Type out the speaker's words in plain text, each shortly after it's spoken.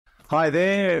Hi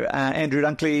there, Andrew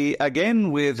Dunkley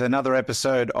again with another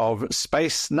episode of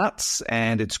Space Nuts,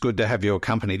 and it's good to have your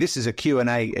company. This is a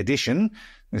Q&A edition.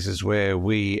 This is where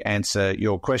we answer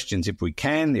your questions if we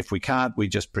can. If we can't, we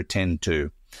just pretend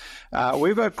to.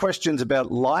 We've got questions about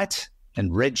light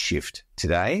and redshift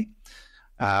today.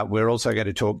 We're also going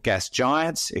to talk gas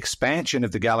giants, expansion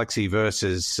of the galaxy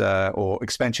versus, or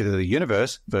expansion of the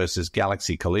universe versus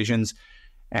galaxy collisions,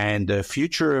 and the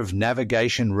future of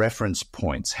navigation reference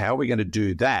points. How are we going to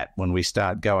do that when we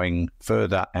start going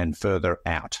further and further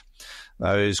out?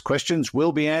 Those questions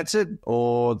will be answered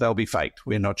or they'll be faked.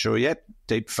 We're not sure yet.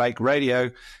 Deep fake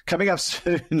radio coming up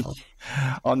soon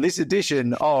on this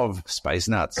edition of Space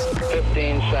Nuts.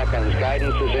 15 seconds.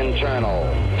 Guidance is internal.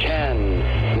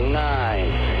 10,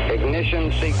 9.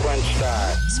 Ignition sequence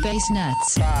start. Space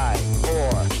Nuts. 5,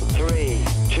 4, 3,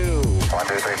 2. 1,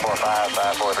 2, 3, 4, 5,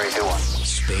 5, 4, 3, 2, 1.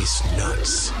 Space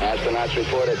Nuts. Astronauts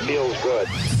report it feels good.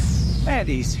 And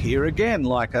he's here again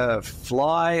like a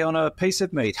fly on a piece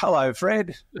of meat. Hello,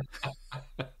 Fred.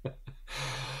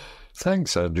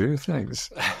 Thanks, Andrew.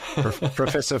 Thanks.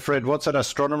 Professor Fred Watson,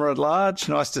 astronomer at large.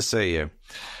 Nice to see you.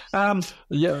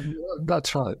 Yeah,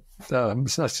 that's right.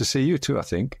 It's nice to see you too, I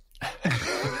think.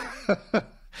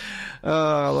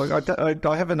 Look,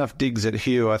 I have enough digs at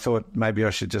Hugh. I thought maybe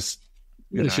I should just...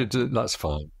 That's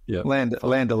fine. Yeah, land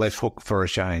a left hook for a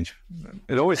change.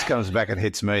 It always comes back and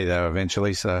hits me though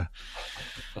eventually. So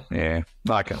yeah,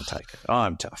 I can take it.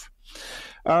 I'm tough.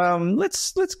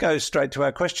 Let's go straight to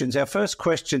our questions. Our first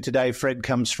question today, Fred,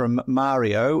 comes from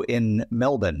Mario in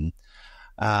Melbourne.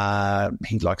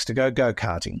 He likes to go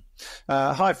karting.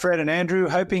 Hi, Fred and Andrew.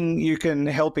 Hoping you can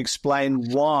help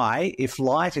explain why, if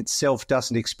light itself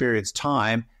doesn't experience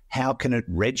time, how can it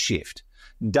redshift?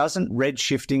 Doesn't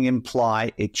redshifting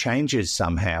imply it changes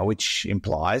somehow, which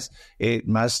implies it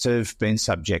must have been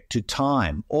subject to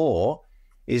time? Or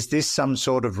is this some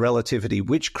sort of relativity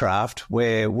witchcraft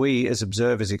where we as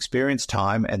observers experience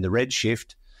time and the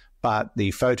redshift, but the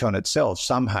photon itself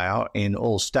somehow in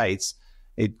all states,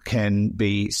 it can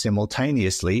be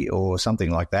simultaneously or something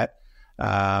like that,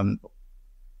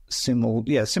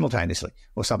 simultaneously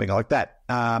or something like that.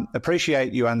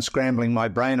 Appreciate you unscrambling my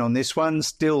brain on this one.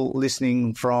 Still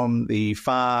listening from the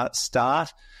far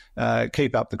start.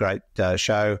 Keep up the great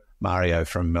show, Mario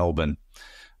from Melbourne.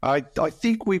 I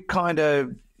think we've kind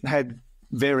of had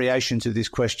variations of this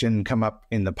question come up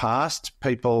in the past.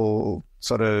 People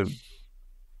sort of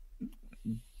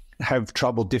have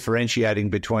trouble differentiating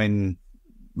between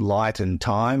light and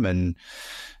time and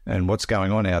what's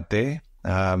going on out there.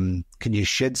 Can you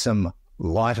shed some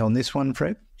light on this one,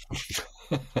 Fred?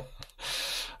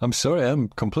 I'm sorry, I'm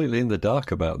completely in the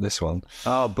dark about this one.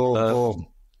 Oh, bull.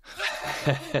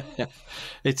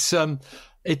 It's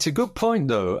a good point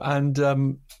though,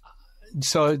 and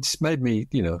so it's made me,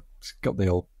 got the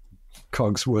old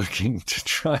cogs working to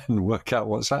try and work out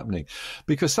what's happening,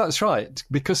 because that's right.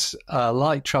 Because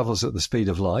light travels at the speed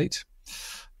of light,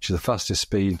 which is the fastest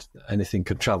speed anything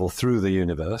could travel through the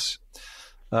universe.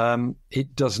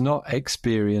 It does not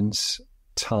experience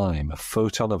time. A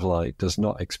photon of light does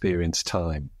not experience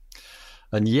time.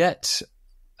 And yet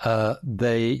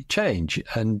they change.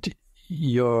 And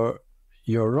you're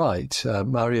right.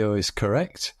 Mario is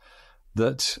correct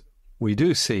that we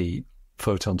do see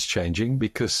photons changing,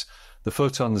 because the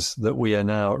photons that we are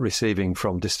now receiving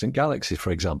from distant galaxies,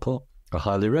 for example, are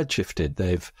highly redshifted.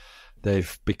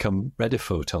 They've become redder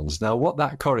photons. Now, what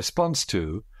that corresponds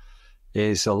to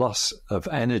is a loss of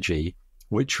energy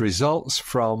which results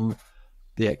from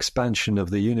the expansion of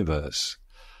the universe.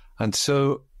 And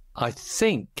so I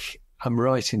think I'm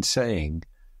right in saying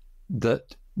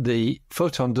that the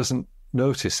photon doesn't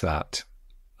notice that.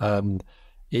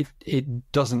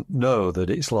 It doesn't know that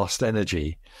it's lost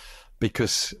energy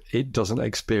because it doesn't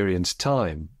experience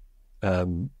time.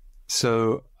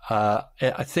 So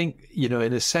I think, in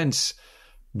a sense,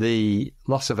 the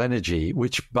loss of energy,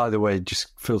 which, by the way, just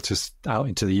filters out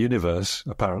into the universe,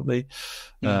 apparently.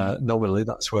 Nominally,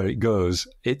 that's where it goes.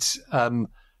 It's,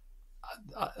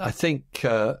 I think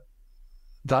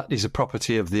that is a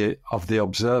property of the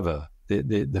observer,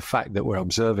 the fact that we're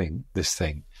observing this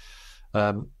thing.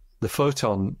 The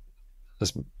photon,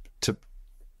 to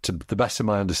the best of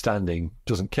my understanding,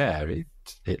 doesn't care.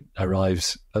 It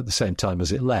arrives at the same time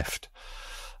as it left,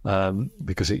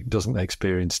 because it doesn't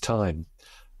experience time.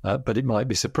 But it might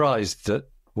be surprised that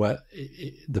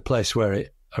the place where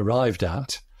it arrived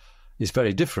at is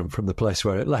very different from the place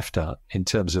where it left at in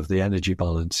terms of the energy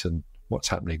balance and what's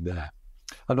happening there.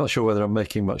 I'm not sure whether I'm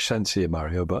making much sense here,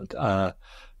 Mario, but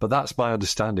that's my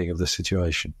understanding of the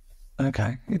situation.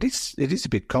 Okay. It is a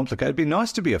bit complicated. It'd be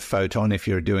nice to be a photon if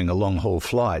you're doing a long-haul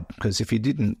flight, because if you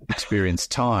didn't experience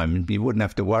time, you wouldn't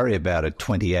have to worry about a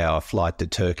 20-hour flight to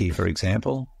Turkey, for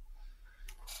example.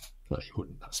 No, you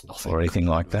wouldn't. That's nothing. Or anything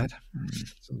like that.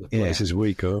 Some of the places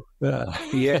we go. Yeah.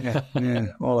 Yeah,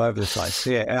 all over the place.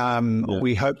 Yeah.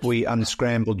 We hope we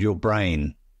unscrambled your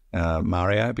brain,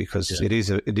 Mario, because it is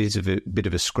a bit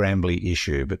of a scrambly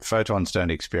issue, but photons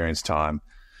don't experience time.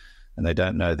 And they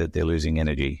don't know that they're losing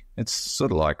energy. It's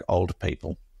sort of like old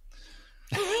people.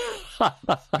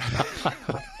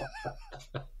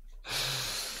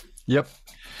 Yep.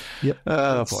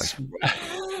 Oh, boy.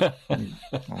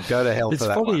 I'll go to hell It's for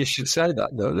that funny one. you should say that,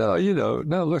 though.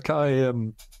 No, look,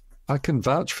 I can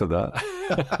vouch for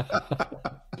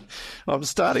that. I'm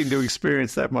starting to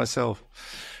experience that myself.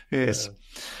 Yes.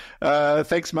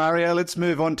 Thanks, Mario. Let's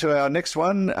move on to our next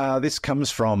one. This comes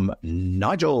from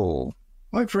Nigel.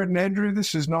 Hi, Fred and Andrew.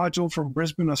 This is Nigel from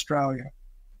Brisbane, Australia.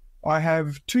 I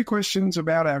have 2 questions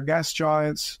about our gas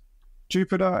giants,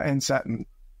 Jupiter and Saturn.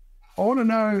 I want to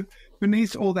know,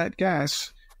 beneath all that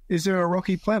gas, is there a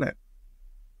rocky planet?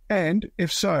 And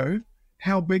if so,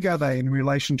 how big are they in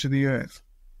relation to the Earth?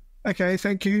 Okay,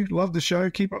 thank you. Love the show.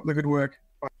 Keep up the good work.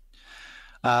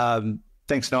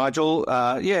 Thanks, Nigel.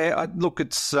 Look,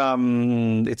 it's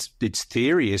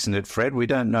theory, isn't it, Fred? We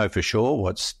don't know for sure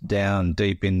what's down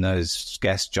deep in those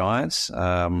gas giants,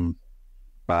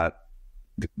 but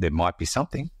there might be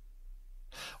something.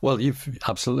 Well, you've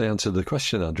absolutely answered the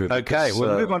question, Andrew. Okay,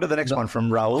 we'll move on to the next one from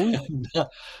Raul.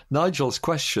 Nigel's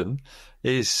question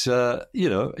is,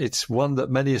 it's one that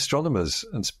many astronomers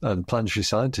and planetary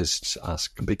scientists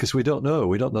ask because we don't know.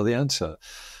 We don't know the answer.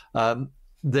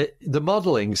 The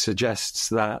modelling suggests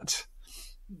that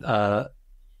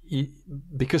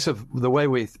because of the way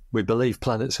we believe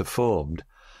planets are formed,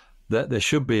 that there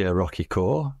should be a rocky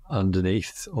core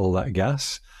underneath all that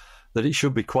gas, that it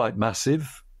should be quite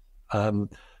massive,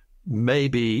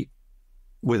 maybe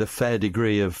with a fair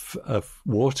degree of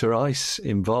water ice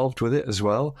involved with it as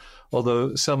well,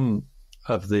 although some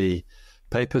of the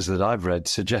papers that I've read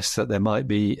suggest that there might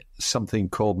be something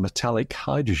called metallic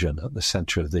hydrogen at the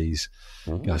centre of these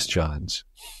gas giants.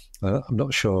 I'm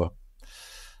not sure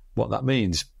what that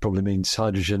means. Probably means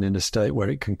hydrogen in a state where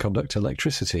it can conduct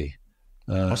electricity.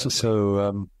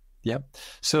 So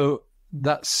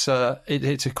that's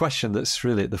it's a question that's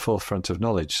really at the forefront of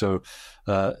knowledge. So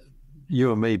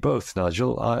you and me both,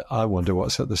 Nigel, I wonder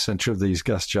what's at the centre of these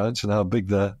gas giants and how big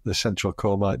the central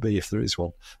core might be, if there is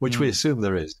one, which we assume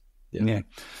there is. Yeah.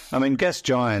 I mean, gas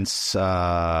giants, to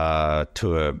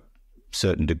a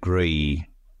certain degree,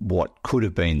 what could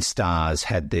have been stars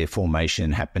had their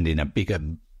formation happened in a bigger,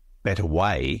 better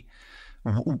way.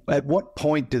 At what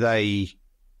point do they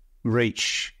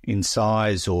reach in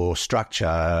size or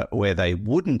structure where they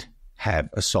wouldn't have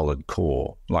a solid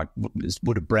core? Like,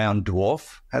 would a brown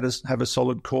dwarf have a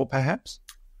solid core, perhaps?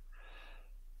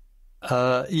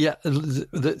 Certainly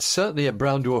a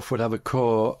brown dwarf would have a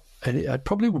core, and it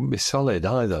probably wouldn't be solid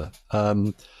either. More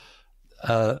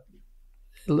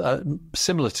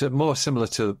similar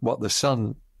to what the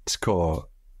sun's core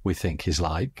we think is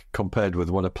like, compared with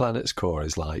what a planet's core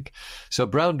is like. So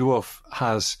brown dwarf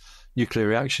has nuclear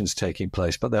reactions taking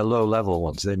place, but they're low-level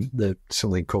ones. They're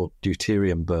something called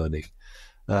deuterium burning,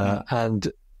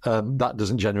 and that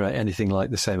doesn't generate anything like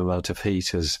the same amount of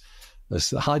heat as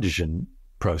the hydrogen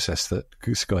process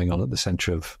that's going on at the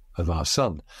centre of our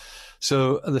sun.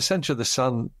 So at the centre of the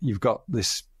sun, you've got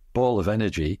this ball of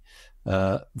energy,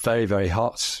 very, very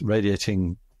hot,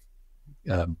 radiating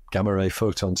gamma ray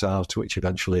photons out, which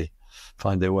eventually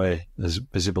find their way as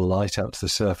visible light out to the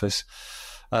surface.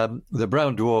 The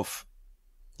brown dwarf,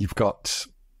 you've got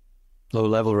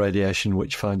low-level radiation,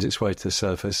 which finds its way to the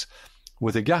surface.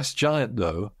 With a gas giant,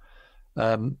 though,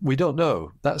 we don't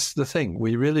know. That's the thing.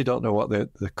 We really don't know what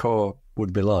the core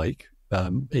would be like.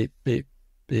 The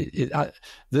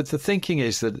thinking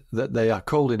is that they are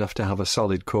cold enough to have a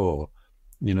solid core,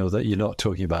 that you're not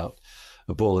talking about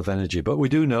a ball of energy. But we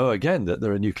do know, again, that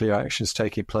there are nuclear actions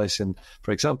taking place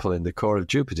for example, in the core of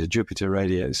Jupiter. Jupiter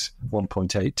radiates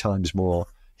 1.8 times more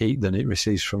heat than it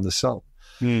receives from the sun.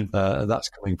 That's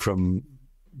coming from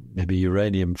maybe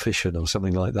uranium fission or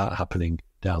something like that happening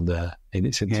down there in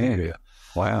its interior. Yeah.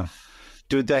 Wow.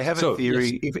 Do they have a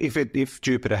theory, yes. If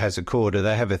Jupiter has a core, do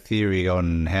they have a theory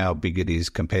on how big it is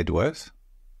compared to Earth?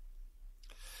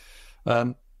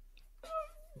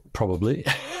 Probably.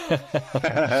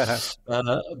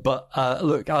 But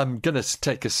look, I'm going to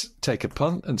take a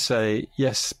punt and say,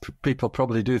 yes, people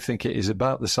probably do think it is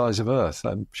about the size of Earth.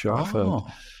 I'm sure I've heard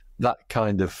that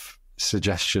kind of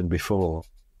suggestion before.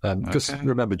 Because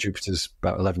remember, Jupiter's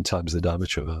about 11 times the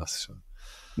diameter of Earth. So.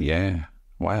 Yeah.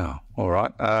 Wow. All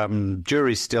right.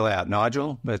 Jury's still out,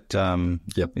 Nigel, but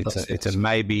it's a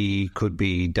maybe, could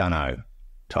be, dunno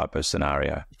type of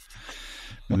scenario.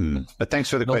 But thanks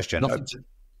for the question.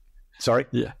 Sorry?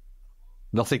 Yeah.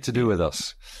 Nothing to do with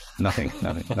us. Nothing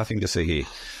to see here.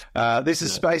 This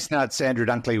is Space Nuts, Andrew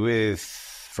Dunkley with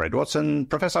Fred Watson,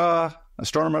 Professor,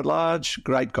 Astronomer at Large,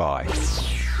 great guy.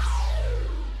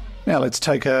 Now let's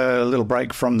take a little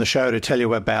break from the show to tell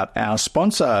you about our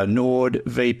sponsor,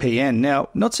 NordVPN. Now,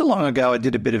 not so long ago, I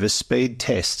did a bit of a speed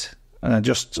test,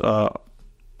 just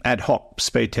ad hoc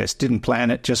speed test. Didn't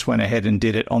plan it, just went ahead and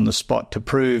did it on the spot to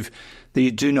prove that you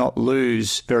do not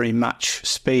lose very much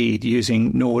speed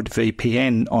using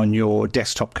NordVPN on your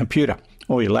desktop computer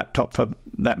or your laptop for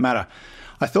that matter.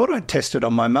 I thought I'd test it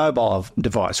on my mobile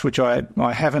device, which I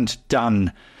haven't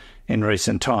done in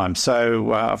recent times.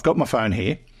 So I've got my phone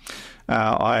here.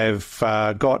 I've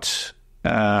got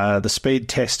the speed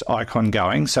test icon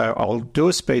going, so I'll do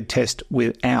a speed test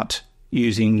without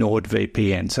using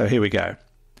NordVPN. So here we go.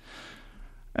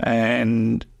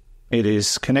 And it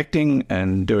is connecting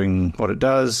and doing what it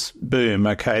does. Boom.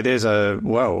 Okay, there's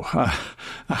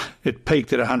it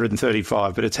peaked at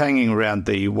 135, but it's hanging around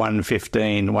the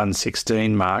 115,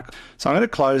 116 mark. So I'm going to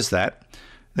close that.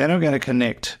 Then I'm going to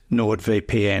connect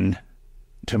NordVPN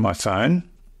to my phone.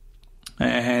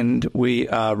 And we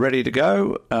are ready to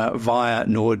go via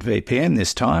NordVPN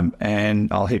this time.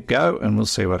 And I'll hit go and we'll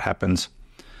see what happens.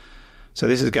 So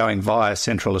this is going via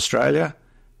Central Australia.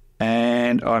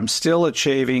 And I'm still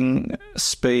achieving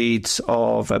speeds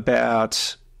of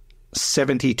about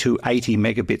 70 to 80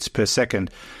 megabits per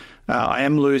second. I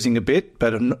am losing a bit,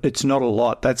 but it's not a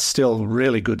lot. That's still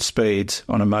really good speeds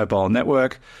on a mobile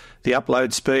network. The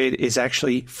upload speed is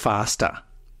actually faster.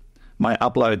 My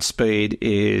upload speed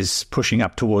is pushing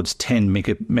up towards 10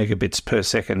 megabits per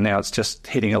second. Now it's just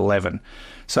hitting 11.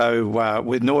 So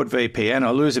with NordVPN,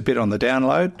 I lose a bit on the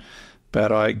download,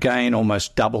 but I gain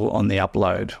almost double on the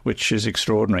upload, which is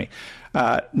extraordinary.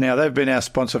 Now, they've been our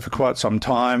sponsor for quite some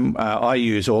time. I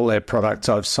use all their products.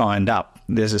 I've signed up.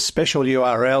 There's a special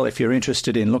URL if you're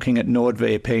interested in looking at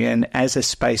NordVPN as a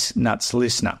Space Nuts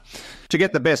listener. To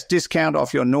get the best discount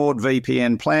off your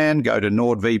NordVPN plan, go to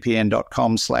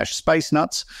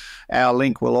nordvpn.com/spacenuts. Our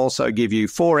link will also give you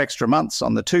 4 extra months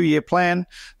on the 2-year plan.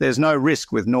 There's no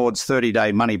risk with Nord's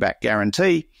 30-day money-back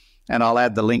guarantee, and I'll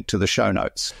add the link to the show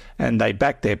notes. And they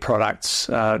back their products,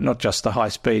 not just the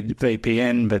high-speed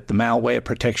VPN, but the malware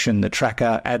protection, the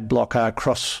tracker, ad blocker,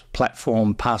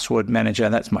 cross-platform password manager.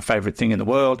 That's my favourite thing in the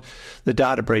world. The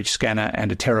data breach scanner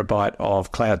and a terabyte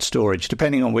of cloud storage.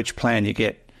 Depending on which plan you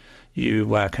get, you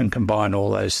can combine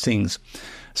all those things.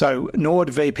 So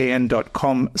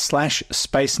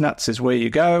nordvpn.com/spacenuts is where you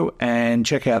go, and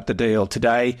check out the deal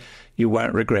today. You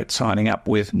won't regret signing up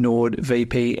with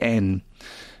NordVPN.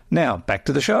 Now, back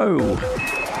to the show.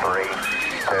 3,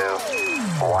 2,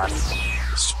 1.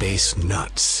 Space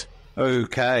Nuts.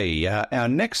 Okay, our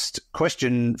next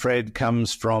question, Fred,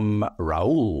 comes from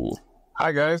Raul.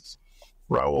 Hi, guys.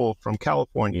 Raul from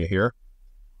California here,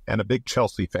 and a big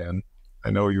Chelsea fan. I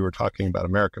know you were talking about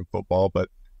American football, but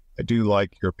I do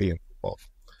like European football.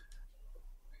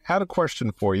 Had a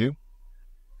question for you.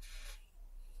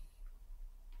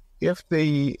 If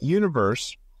the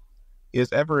universe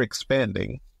is ever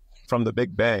expanding from the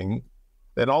Big Bang,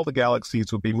 then all the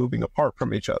galaxies would be moving apart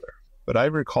from each other. But I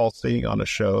recall seeing on a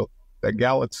show that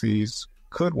galaxies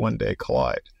could one day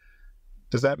collide.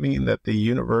 Does that mean that the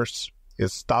universe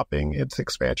is stopping its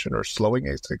expansion or slowing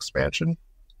its expansion,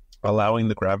 allowing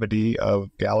the gravity of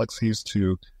galaxies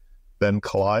to then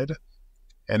collide?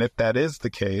 And if that is the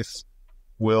case,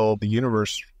 will the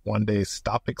universe one day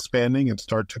stop expanding and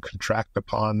start to contract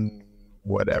upon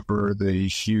whatever the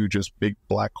hugest big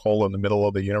black hole in the middle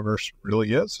of the universe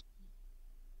really is?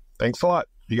 Thanks a lot.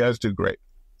 You guys do great.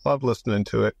 Love listening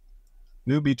to it.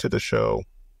 Newbie to the show,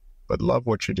 but love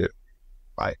what you do.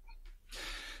 Bye.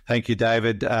 Thank you,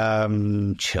 David.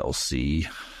 Chelsea.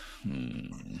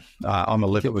 I'm a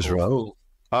Liverpool. It was Raul.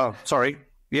 Oh, sorry.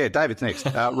 Yeah, David's next.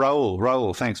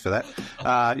 Raul, thanks for that.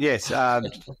 Yes,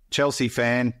 Chelsea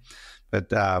fan, but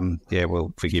yeah,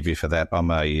 we'll forgive you for that. I'm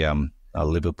a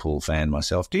Liverpool fan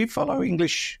myself. Do you follow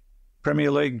English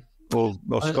Premier League or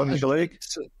Scottish League?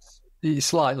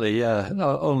 Slightly, yeah.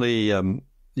 Only,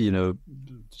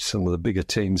 some of the bigger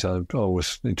teams. I'm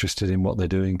always interested in what they're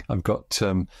doing. I've got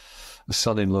a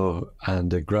son-in-law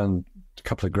and a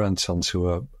couple of grandsons who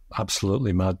are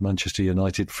absolutely mad Manchester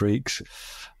United freaks,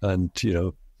 and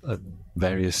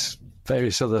various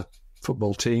other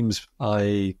football teams.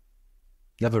 I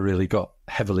never really got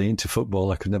heavily into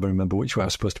football. I could never remember which way I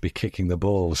was supposed to be kicking the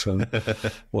ball, so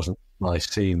it wasn't my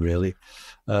team really.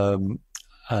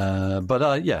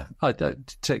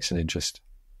 It takes an interest.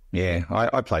 Yeah,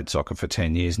 I played soccer for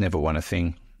 10 years, never won a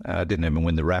thing. Didn't even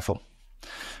win the raffle.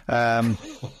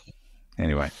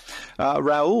 Anyway,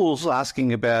 Raul's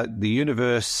asking about the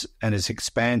universe and its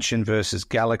expansion versus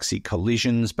galaxy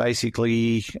collisions,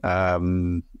 basically.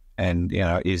 And,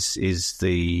 is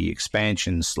the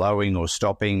expansion slowing or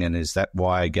stopping? And is that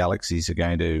why galaxies are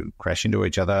going to crash into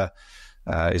each other?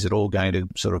 Is it all going to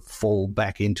sort of fall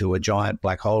back into a giant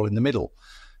black hole in the middle?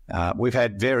 We've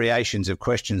had variations of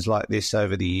questions like this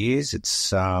over the years.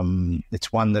 It's one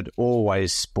that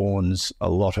always spawns a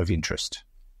lot of interest.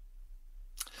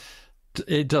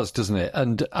 It does, doesn't it?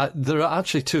 And there are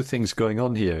actually two things going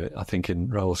on here, I think, in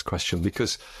Raul's question,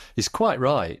 because he's quite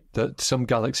right that some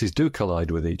galaxies do collide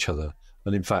with each other.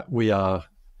 And in fact, we are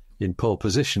in pole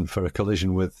position for a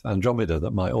collision with Andromeda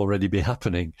that might already be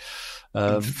happening.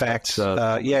 In fact,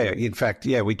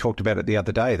 we talked about it the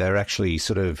other day. They're actually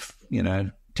sort of,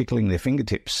 tickling their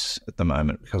fingertips at the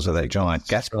moment because of that giant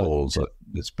gas balls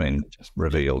that's been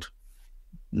revealed.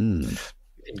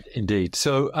 Indeed.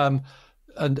 So,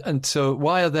 and so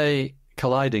why are they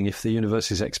colliding if the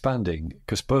universe is expanding?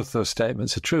 Because both those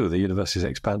statements are true. The universe is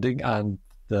expanding and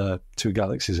the two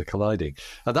galaxies are colliding.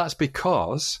 And that's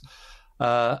because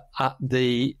on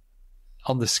the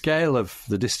scale of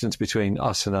the distance between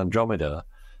us and Andromeda,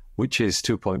 which is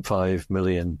 2.5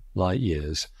 million light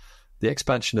years, the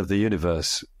expansion of the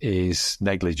universe is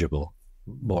negligible,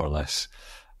 more or less.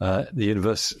 The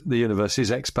universe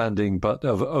is expanding, but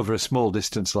over a small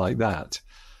distance like that,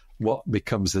 what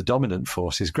becomes the dominant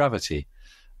force is gravity,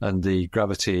 and the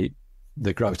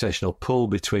gravitational pull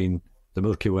between the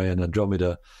Milky Way and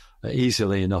Andromeda are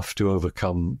easily enough to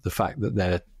overcome the fact that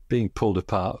they're being pulled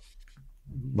apart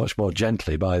much more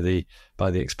gently by the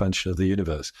expansion of the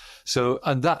universe. So,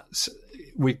 and that's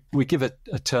we give it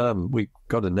a term. We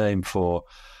got a name for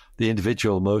the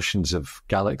individual motions of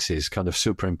galaxies, kind of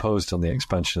superimposed on the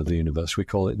expansion of the universe. We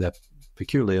call it their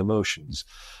peculiar motions,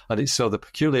 and it's so the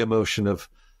peculiar motion of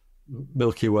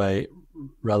Milky Way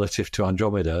relative to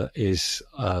Andromeda is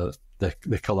they're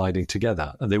colliding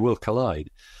together, and they will collide.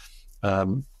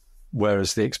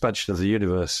 Whereas the expansion of the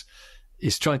universe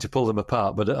is trying to pull them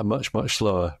apart, but at a much, much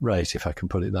slower rate, if I can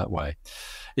put it that way.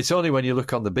 It's only when you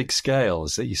look on the big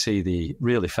scales that you see the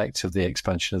real effects of the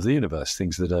expansion of the universe,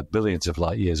 things that are billions of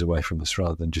light years away from us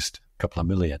rather than just a couple of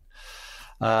million.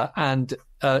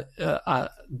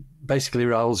 Basically,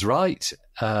 Raul's right.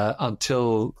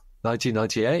 Until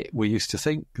 1998, we used to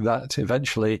think that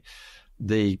eventually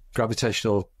the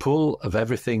gravitational pull of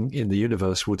everything in the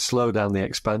universe would slow down the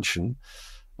expansion,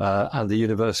 and the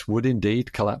universe would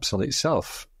indeed collapse on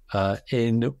itself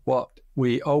in what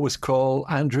we always call,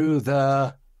 Andrew,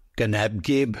 the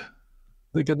Gnab-Gib.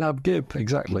 The Gnab-Gib,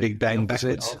 exactly. Big Bang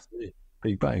backwards.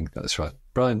 Big Bang, that's right.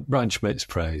 Brian Schmidt's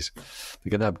praise,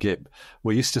 the Gnab-Gib.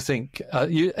 We used to think,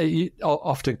 you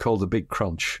often called the Big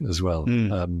Crunch as well.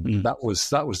 That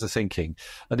was the thinking,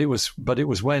 and it was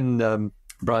when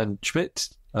Brian Schmidt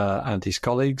and his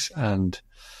colleagues and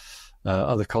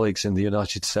other colleagues in the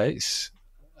United States,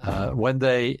 when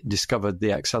they discovered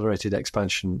the accelerated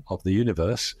expansion of the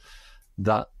universe,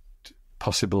 that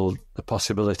the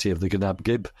possibility of the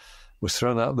Gnab-Gib was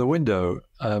thrown out the window,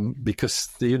 because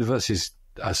the universe is,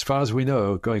 as far as we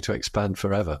know, going to expand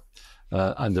forever,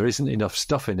 and there isn't enough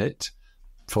stuff in it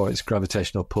for its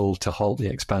gravitational pull to halt the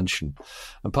expansion.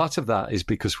 And part of that is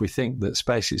because we think that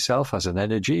space itself has an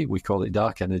energy. We call it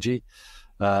dark energy,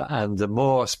 and the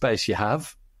more space you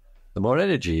have, the more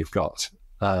energy you've got,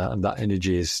 and that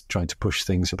energy is trying to push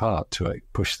things apart, to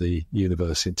push the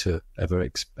universe into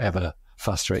ever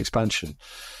faster expansion.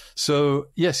 So,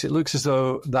 yes, it looks as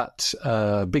though that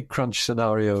Big Crunch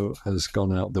scenario has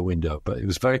gone out the window, but it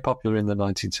was very popular in the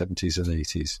 1970s and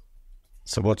 80s.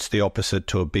 So what's the opposite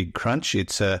to a Big Crunch?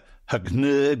 It's a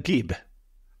Gnab-Gib.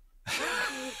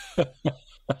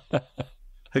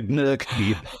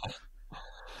 Gnab-Gib.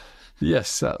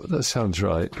 Yes, that sounds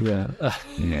right, yeah.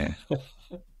 Yeah.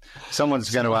 Someone's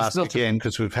going to ask again,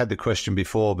 because we've had the question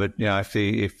before, but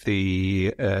if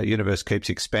the universe keeps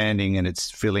expanding and it's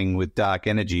filling with dark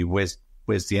energy, where's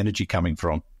the energy coming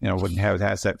from?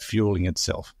 How's that fueling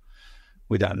itself?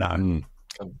 We don't know.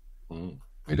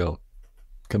 We don't.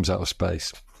 It comes out of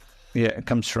space. Yeah, it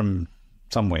comes from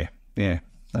somewhere. Yeah.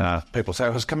 People say,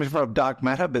 it's coming from dark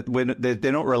matter, but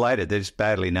they're not related. They're just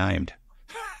badly named.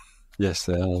 Yes,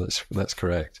 they are. That's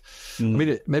correct. I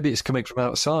mean, maybe it's coming from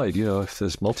outside, if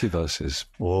there's multiverses.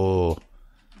 Oh,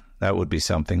 that would be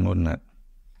something, wouldn't it?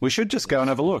 We should just go and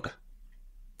have a look.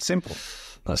 Simple.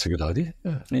 That's a good idea.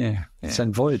 Yeah.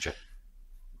 Send Voyager.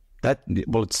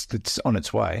 It's on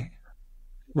its way.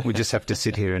 We just have to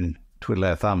sit here and twiddle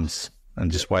our thumbs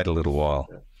and just wait a little while.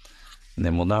 And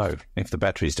then we'll know if the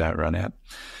batteries don't run out.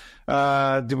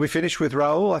 Did we finish with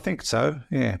Raul? I think so,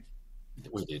 yeah.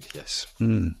 We did, yes.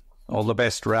 All the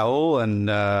best, Raul, and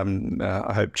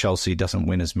I hope Chelsea doesn't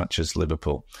win as much as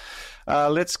Liverpool.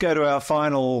 Let's go to our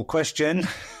final question,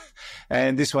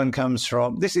 and this one comes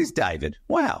from, this is David.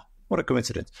 Wow, what a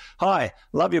coincidence. Hi,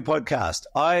 love your podcast.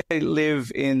 I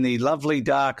live in the lovely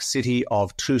dark city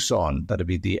of Tucson. That'd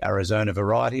be the Arizona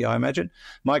variety, I imagine.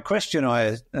 My question,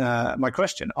 I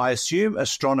assume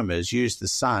astronomers use the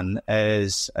sun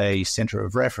as a centre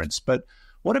of reference, but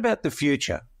what about the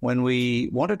future when we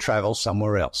want to travel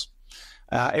somewhere else?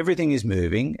 Everything is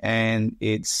moving and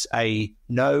it's a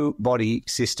no-body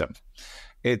system.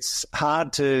 It's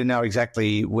hard to know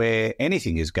exactly where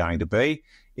anything is going to be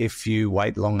if you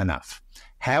wait long enough.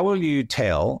 How will you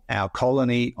tell our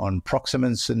colony on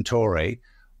Proxima Centauri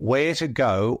where to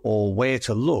go or where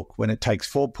to look when it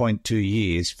takes 4.2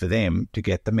 years for them to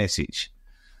get the message?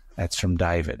 That's from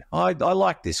David. I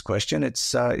like this question.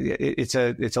 It's a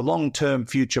long-term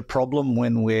future problem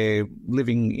when we're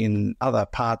living in other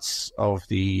parts of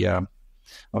the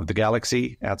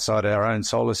galaxy outside our own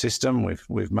solar system.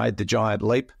 We've made the giant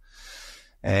leap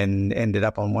and ended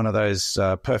up on one of those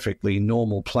perfectly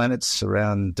normal planets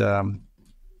around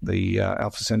the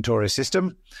Alpha Centauri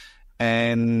system,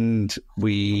 and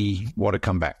we want to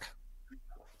come back.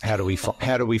 How do we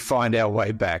find our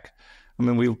way back? I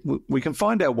mean, we can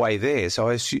find our way there, so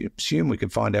I assume we can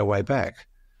find our way back.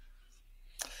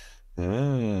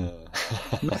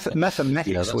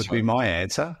 Mathematics would be my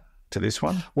answer to this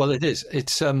one. Well, it is.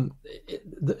 It's a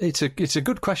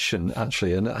good question,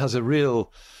 actually, and it has a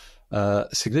real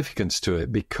significance to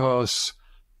it, because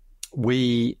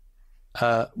we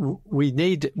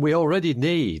already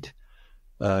need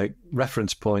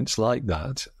reference points like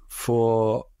that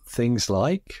for things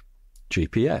like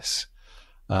GPS.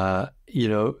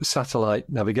 Satellite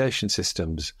navigation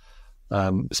systems,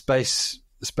 space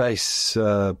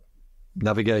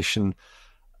navigation,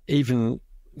 even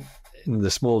in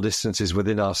the small distances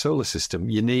within our solar system,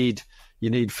 you need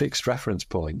fixed reference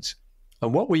points.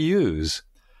 And what we use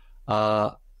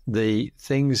are the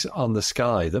things on the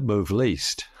sky that move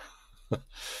least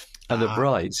and are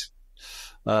bright.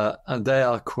 And they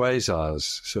are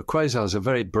quasars. So quasars are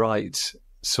very bright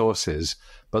sources,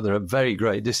 but they're at very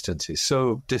great distances,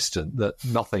 so distant that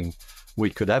nothing we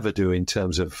could ever do in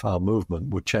terms of our movement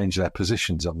would change their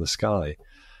positions on the sky.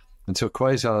 And so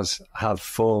quasars have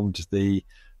formed the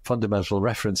fundamental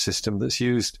reference system that's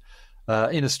used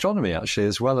in astronomy, actually,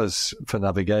 as well as for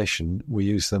navigation. We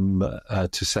use them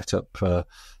to set up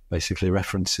basically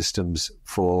reference systems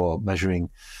for measuring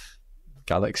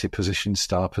galaxy positions,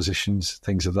 star positions,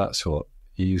 things of that sort.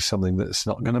 You use something that's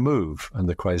not going to move, and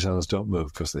the quasars don't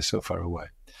move because they're so far away.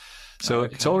 So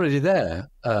It's already there,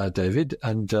 David,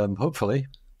 and hopefully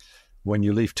when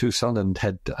you leave Tucson and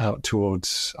head out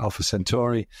towards Alpha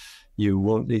Centauri, you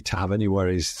won't need to have any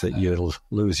worries that you'll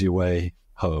lose your way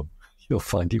home. You'll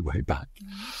find your way back.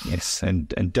 Yes,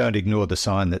 and don't ignore the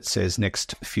sign that says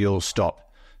next fuel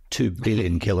stop 2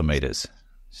 billion kilometres.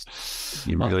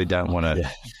 You really don't want to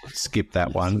skip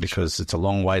that one because it's a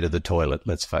long way to the toilet,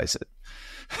 let's face it.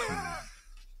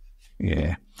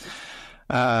 Yeah.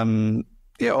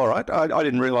 Yeah, all right. I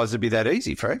didn't realise it'd be that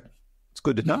easy, Fred. It's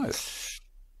good to know.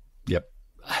 Yep.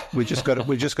 We just got to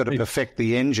perfect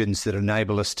the engines that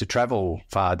enable us to travel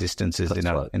far distances in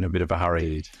a bit of a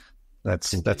hurry.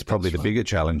 That's probably the bigger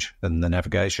challenge than the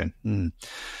navigation.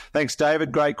 Thanks,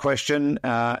 David. Great question.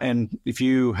 And if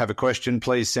you have a question,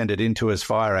 please send it in to us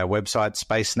via our website,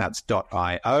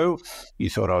 spacenuts.io. You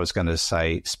thought I was going to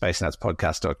say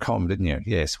spacenutspodcast.com, didn't you?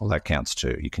 Yes, well, that counts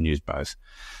too. You can use both.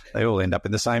 They all end up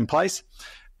in the same place.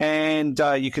 And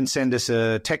you can send us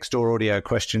a text or audio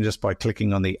question just by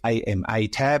clicking on the AMA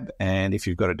tab. And if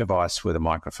you've got a device with a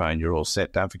microphone, you're all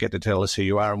set. Don't forget to tell us who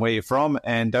you are and where you're from.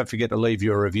 And don't forget to leave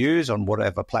your reviews on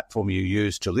whatever platform you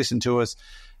use to listen to us.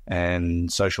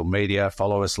 And social media,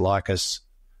 follow us, like us,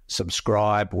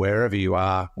 subscribe wherever you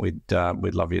are. We'd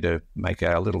love you to make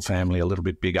our little family a little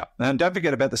bit bigger. And don't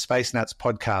forget about the Space Nuts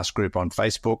podcast group on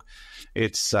Facebook.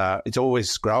 It's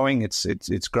always growing.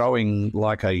 It's growing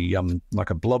like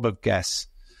a blob of gas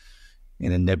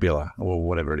in a nebula or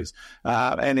whatever it is.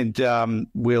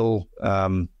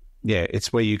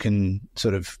 It's where you can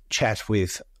sort of chat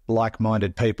with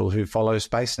like-minded people who follow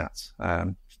Space Nuts.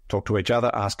 Talk to each other,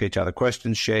 ask each other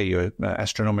questions, share your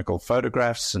astronomical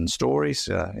photographs and stories.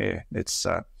 It's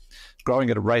growing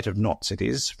at a rate of knots, it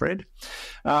is, Fred.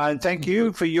 And thank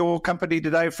you for your company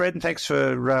today, Fred, and thanks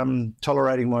for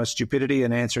tolerating my stupidity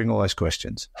and answering all those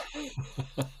questions.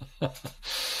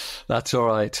 That's all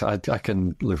right. I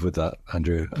can live with that,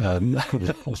 Andrew.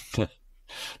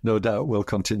 No doubt we'll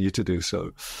continue to do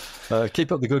so.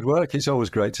 Keep up the good work. It's always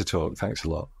great to talk. Thanks a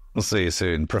lot. We'll see you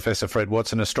soon. Professor Fred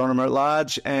Watson, astronomer at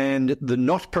large, and the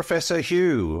not Professor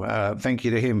Hugh. Thank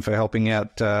you to him for helping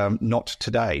out Not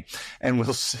Today. And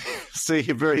we'll see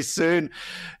you very soon.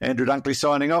 Andrew Dunkley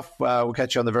signing off. We'll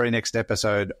catch you on the very next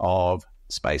episode of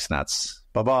Space Nuts.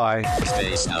 Bye-bye.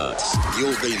 Space Nuts.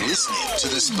 You've been listening to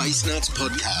the Space Nuts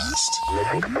podcast.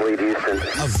 Mission complete, Houston.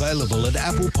 Available at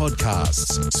Apple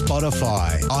Podcasts,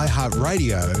 Spotify,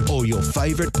 iHeartRadio, or your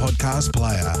favorite podcast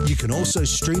player. You can also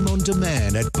stream on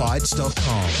demand at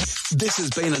Bytes.com. This has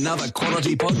been another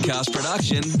quality podcast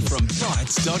production from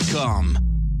Bytes.com.